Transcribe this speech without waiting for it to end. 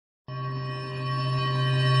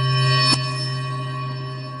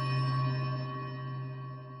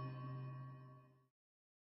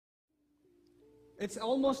It's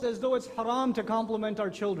almost as though it's haram to compliment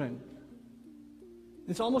our children.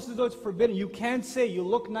 It's almost as though it's forbidden. You can't say, you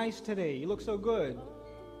look nice today, you look so good.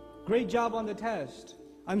 Great job on the test.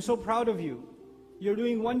 I'm so proud of you. You're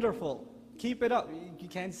doing wonderful. Keep it up. You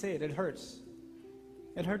can't say it, it hurts.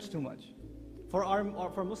 It hurts too much.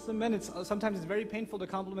 For Muslim men, sometimes it's very painful to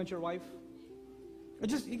compliment your wife.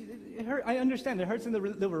 It hurt. I understand, it hurts in the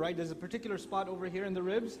liver, right? There's a particular spot over here in the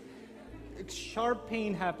ribs. Sharp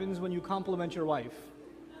pain happens when you compliment your wife.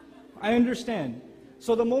 I understand.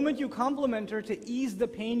 So the moment you compliment her, to ease the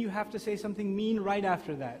pain, you have to say something mean right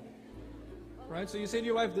after that. Right? So you say to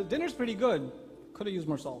your wife, the dinner's pretty good. Could have used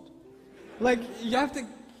more salt. Like, you have to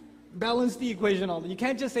balance the equation all. You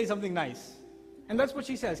can't just say something nice. And that's what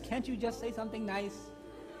she says. Can't you just say something nice?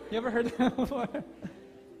 You ever heard that before?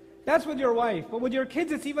 That's with your wife. But with your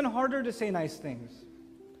kids, it's even harder to say nice things.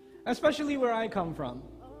 Especially where I come from.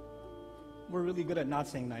 We're really good at not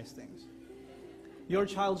saying nice things. Your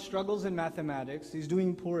child struggles in mathematics. He's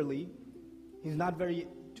doing poorly. He's not very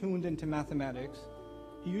tuned into mathematics.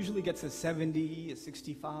 He usually gets a 70, a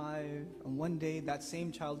 65, and one day that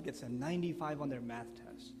same child gets a 95 on their math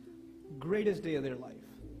test. Greatest day of their life.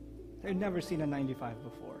 They've never seen a 95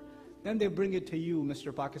 before. Then they bring it to you,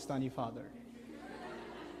 Mr. Pakistani father.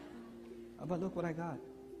 But look what I got.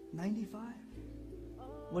 95.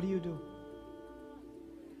 What do?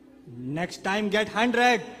 Next time get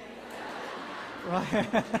 100.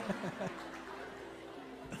 Right?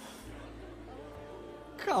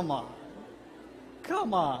 Come on.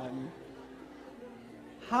 Come on.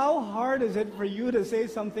 How hard is it for you to say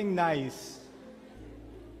something nice?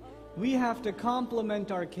 We have to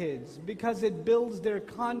compliment our kids because it builds their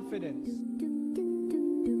confidence.